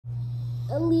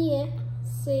Aaliyah,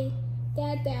 say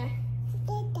Dada.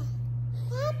 Dada.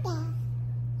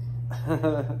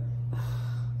 Dada.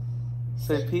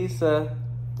 Say pizza.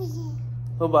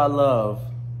 What about love?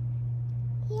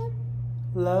 Yep.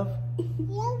 Love?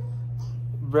 Yep.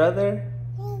 Brother?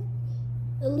 Yep.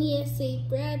 Aaliyah, say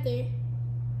brother.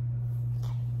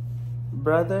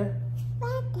 Brother?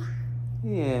 Brother.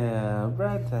 Yeah,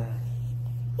 brother.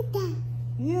 Brother.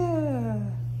 Yeah.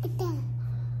 Brother.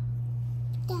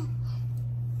 Brother.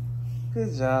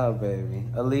 Good job, baby.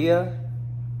 Aaliyah?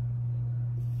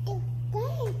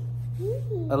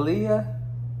 Aaliyah?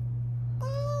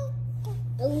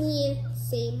 Aaliyah,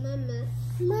 say mama.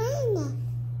 Mama.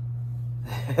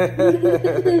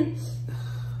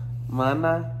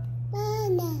 Mana?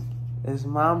 Mama. It's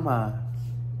mama.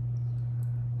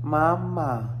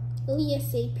 Mama. Aaliyah,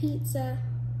 say pizza.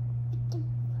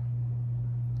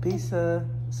 Pizza.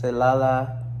 Say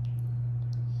Lala.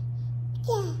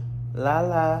 Yeah.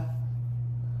 Lala.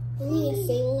 Aaliyah,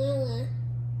 say Lala.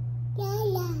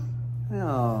 Lala.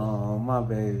 Oh, my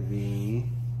baby.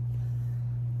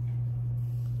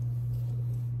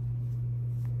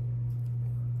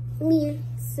 Aaliyah,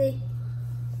 say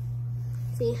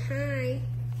hi.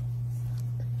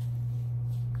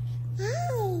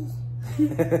 Hi.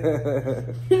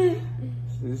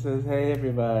 She says, hey,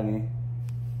 everybody.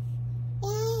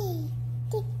 Hey.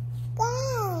 Good.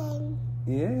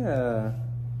 Yeah.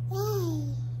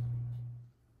 Hey.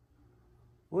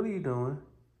 What are you doing?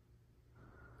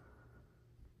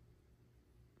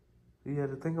 You had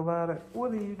to think about it?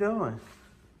 What are you doing?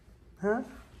 Huh?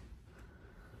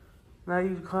 Now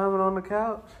you climbing on the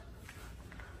couch?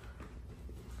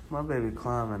 My baby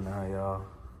climbing now, y'all.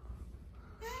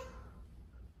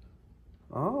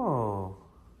 Oh.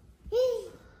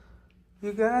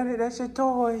 You got it? That's your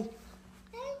toy.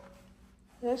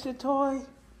 That's your toy.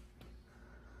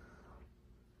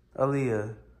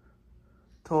 Aaliyah.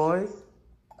 Toy?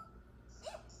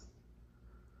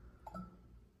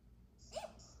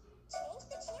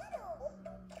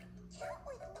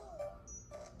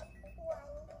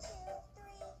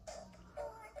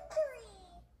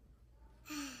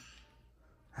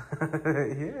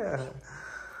 Yeah.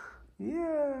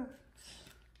 Yeah.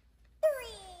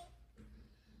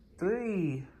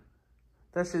 3.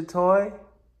 That's your toy?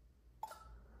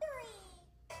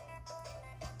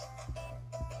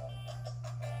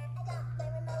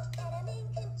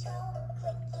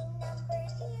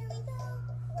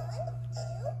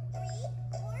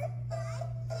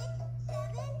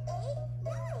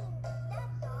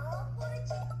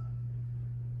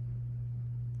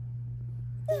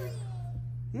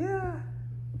 Yeah.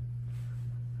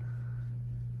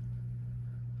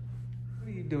 What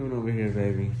are you doing over here,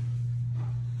 baby?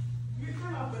 You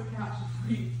come off the couch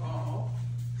before you fall.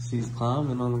 She's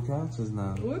climbing on the couches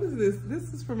now. What is this?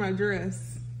 This is for my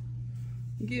dress.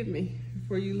 Give me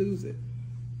before you lose it.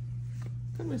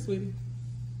 Come here, sweetie.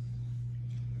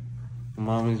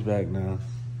 Mommy's back now.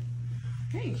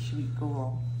 Hey, sweet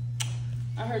girl.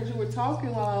 I heard you were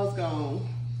talking while I was gone.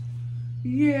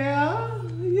 Yeah,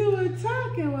 you were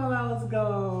talking while I was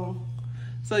gone.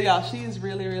 So y'all, she is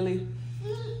really, really,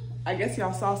 I guess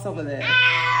y'all saw some of that.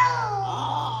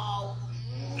 Oh.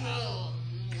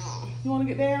 You wanna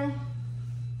get down?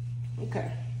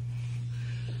 Okay.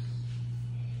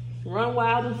 Run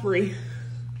wild and free.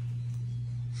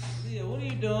 Aaliyah, what are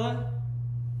you doing?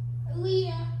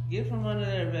 Aaliyah. Get from under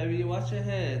there, baby. Watch your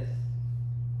head.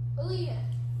 Aaliyah.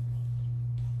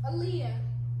 Aaliyah.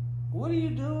 What are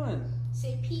you doing?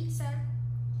 Say pizza.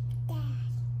 Dad.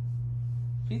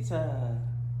 Pizza.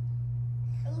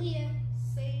 Aaliyah,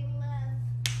 say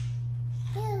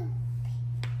love.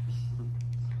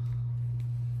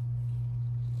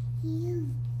 You.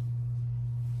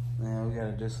 Man, we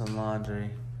gotta do some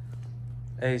laundry.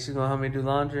 Hey, she gonna help me do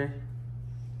laundry?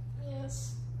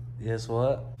 Yes. Yes,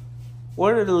 what?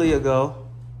 Where did Aaliyah go?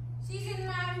 She's in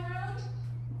my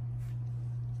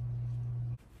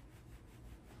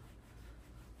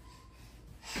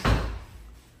room.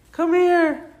 Come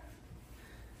here.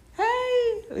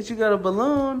 Hey, but you got a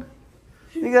balloon.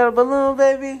 You got a balloon,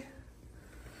 baby?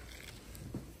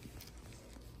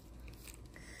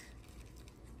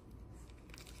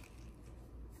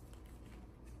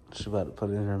 She's about to put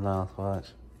it in her mouth,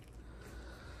 watch.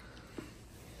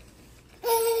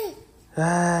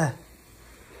 Ah.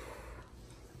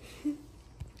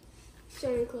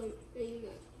 Sorry, Chloe. There you go.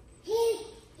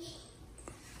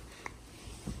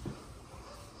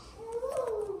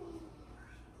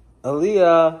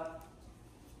 Aaliyah.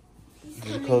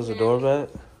 Did you close the door back?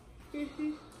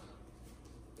 Mm-hmm.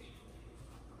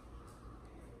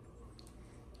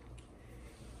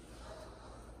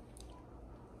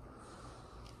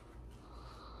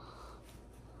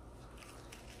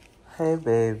 Hey,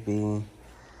 baby.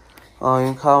 Oh,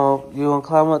 you wanna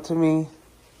climb up to me?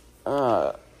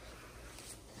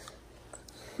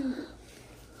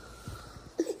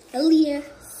 Aaliyah,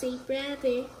 say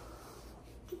brother.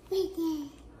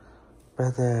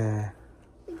 Brother.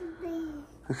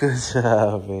 Good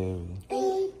job, baby.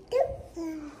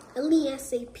 Aaliyah,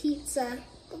 say pizza.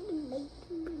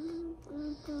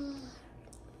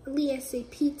 Aaliyah, say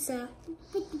pizza.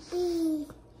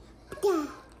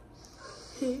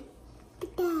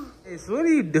 Ace, what are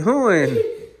you doing?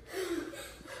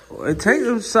 Take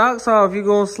them socks off. You're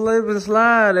gonna slip and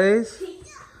slide, Ace.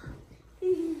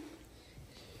 You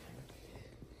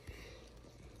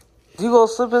gonna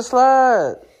slip and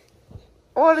slide.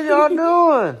 What are y'all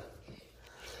doing?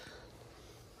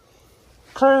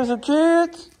 Crazy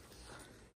kids?